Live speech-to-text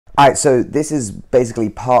Alright, so this is basically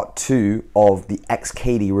part 2 of the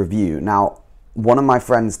XCADEY review. Now, one of my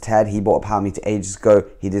friends, Ted, he bought a power meter ages ago.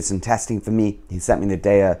 He did some testing for me. He sent me the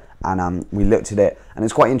data and we looked at it, and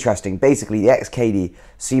it's quite interesting. Basically, the XCADEY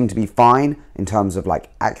seemed to be fine in terms of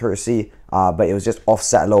like accuracy, but it was just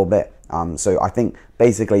offset a little bit. So I think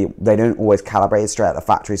basically they don't always calibrate it straight at the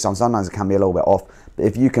factory. Sometimes it can be a little bit off. But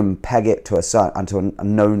if you can peg it to a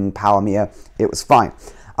known power meter, it was fine.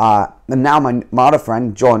 And now my other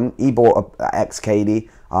friend, John, he bought a XCADEY,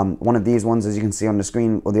 one of these ones, as you can see on the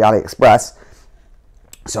screen, or the AliExpress.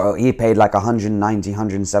 So he paid like 190,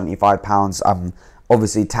 175 pounds.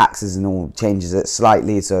 Obviously taxes and all changes it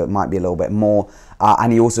slightly, so it might be a little bit more.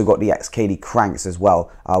 And he also got the XCADEY cranks as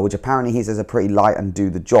well, which apparently he says are pretty light and do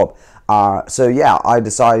the job. So yeah, I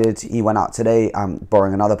decided, he went out today,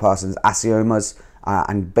 borrowing another person's assiomas,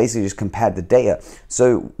 and basically just compared the data.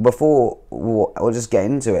 So before we'll just get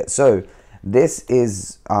into it. So this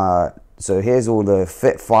is so here's all the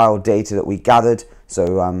fit file data that we gathered.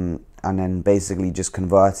 So and then basically just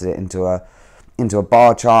converted it into a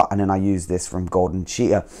bar chart, and then I used this from Golden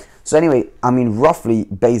Cheetah. So anyway, I mean, roughly,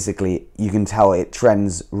 basically, you can tell it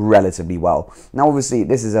trends relatively well. Now, obviously,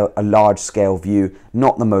 this is a large scale view,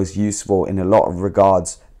 not the most useful in a lot of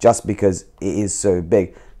regards, just because it is so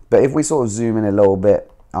big. But if we sort of zoom in a little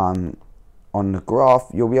bit on the graph,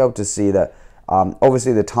 you'll be able to see that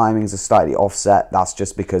obviously the timings are slightly offset. That's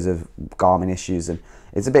just because of Garmin issues, and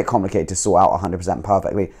it's a bit complicated to sort out 100%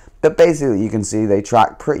 perfectly. But basically, you can see they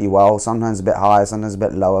track pretty well, sometimes a bit higher, sometimes a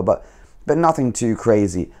bit lower, but nothing too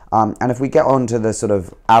crazy. And if we get on to the sort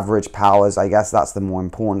of average powers, I guess that's the more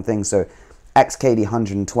important thing. So XCADEY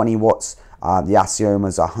 120 watts, the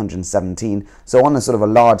assiomas are 117. So on a sort of a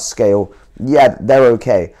large scale, yeah, they're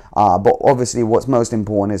okay. But obviously what's most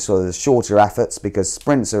important is sort of the shorter efforts, because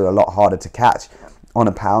sprints are a lot harder to catch on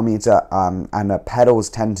a power meter, and the pedals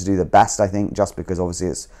tend to do the best, I think, just because obviously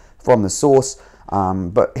it's from the source.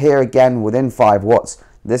 But here again, within 5 watts,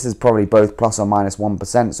 this is probably both plus or minus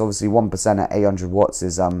 1%. So obviously 1% at 800 watts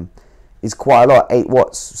is quite a lot, 8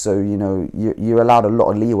 watts. So, you know, you're allowed a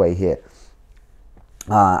lot of leeway here.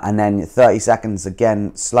 And then 30 seconds,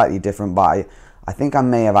 again, slightly different, but I think I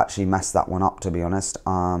may have actually messed that one up, to be honest.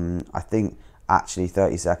 I think actually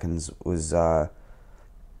 30 seconds was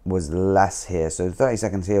less here. So 30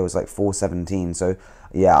 seconds here was like 417. So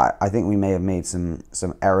yeah, I think we may have made some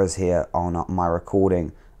errors here on my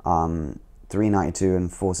recording. 392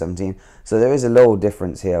 and 417. So there is a little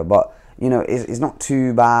difference here, but you know, it's not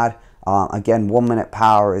too bad. Again, 1 minute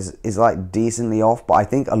power is like decently off, but I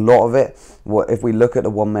think a lot of it, if we look at the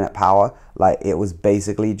 1 minute power, like it was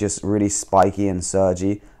basically just really spiky and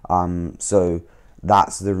surgy. So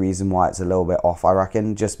that's the reason why it's a little bit off, I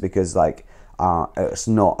reckon, just because like it's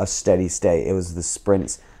not a steady state. It was the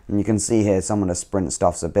sprints, and you can see here some of the sprint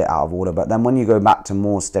stuff's a bit out of order, but then when you go back to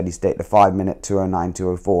more steady state, the 5 minute, 209,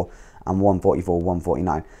 204 and 144,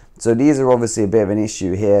 149. So these are obviously a bit of an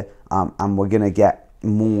issue here, and we're gonna get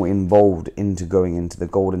more involved into going into the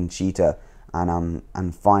Golden Cheetah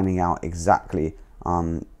and finding out exactly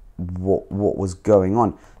what was going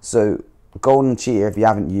on. So Golden Cheetah, if you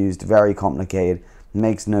haven't used, very complicated,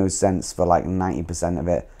 makes no sense for like 90% of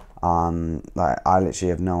it. Like I literally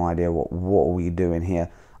have no idea what are we doing here.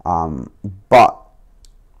 But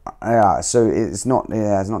yeah, so it's not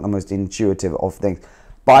the most intuitive of things.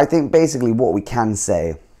 But I think basically what we can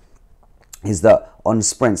say is that on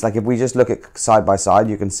sprints, like if we just look at side by side,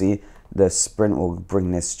 you can see the sprint will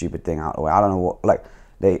bring this stupid thing out of the way. I don't know what, like,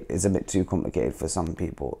 it's a bit too complicated for some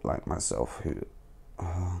people like myself who...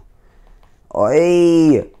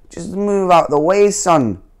 Oi! Just move out the way,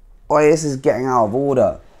 son! Oi, this is getting out of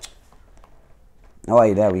order.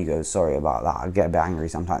 Oi, there we go. Sorry about that. I get a bit angry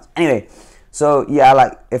sometimes. Anyway, so yeah,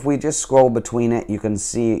 like if we just scroll between it, you can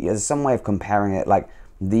see there's some way of comparing it. Like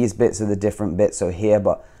these bits are the different bits, so here,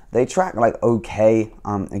 but they track like okay.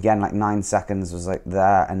 Again, like 9 seconds was like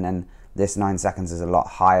there, and then this 9 seconds is a lot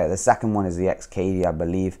higher. The second one is the XCADEY, I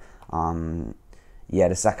believe. Yeah,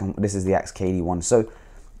 this is the XCADEY one. So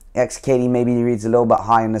XCADEY maybe reads a little bit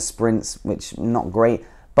high in the sprints, which not great.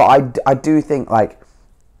 But I do think, like,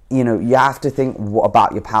 you know, you have to think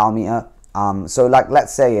about your power meter. So like,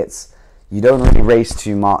 let's say you don't really race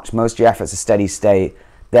too much, most of your efforts are steady state,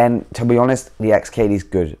 then to be honest, the XCADEY is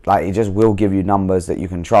good. Like, it just will give you numbers that you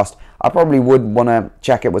can trust. I probably would want to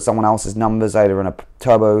check it with someone else's numbers, either in a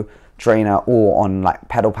turbo trainer or on like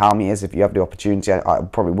pedal power meters. If you have the opportunity, I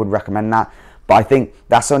probably would recommend that. But I think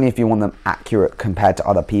that's only if you want them accurate compared to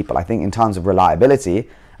other people. I think in terms of reliability,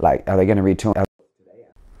 like, are they going to read too?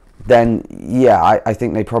 Then yeah, I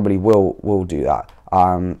think they probably will do that.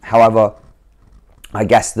 However, I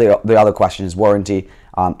guess the other question is warranty.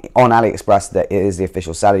 On AliExpress, that is the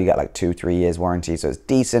official seller. You get like 2-3 years warranty, so it's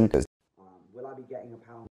decent. Will I be getting a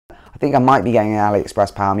power meter? I think I might be getting an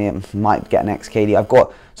AliExpress power meter, might get an XCADEY. I've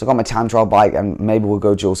got my time trial bike, and maybe we'll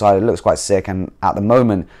go dual sided. It looks quite sick, and at the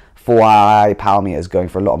moment 4i power meter is going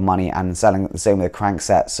for a lot of money and selling the same with a crank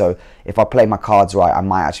set. So if I play my cards right, I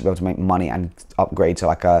might actually be able to make money and upgrade to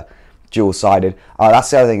like a dual sided.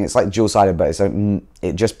 That's the other thing, it's like dual sided, but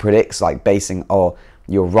it just predicts like basing, or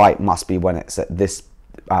your right must be when it's at this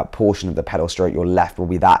portion of the pedal stroke, your left will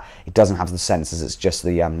be that. It doesn't have the sensors, it's just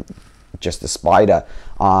the Spider.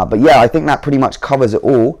 But yeah, I think that pretty much covers it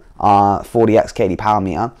all for the XCADEY power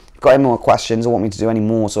meter. If you've got any more questions or want me to do any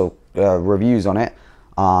more sort of reviews on it,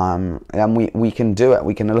 then we can do it.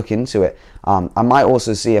 We can look into it. I might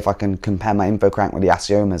also see if I can compare my info crank with the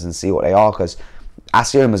assiomas and see what they are, because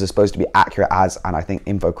assiomas are supposed to be accurate as, and I think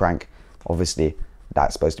info crank, obviously,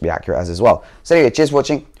 that's supposed to be accurate as well. So anyway, cheers for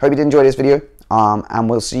watching. Hope you did enjoy this video, and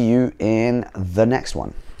we'll see you in the next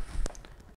one.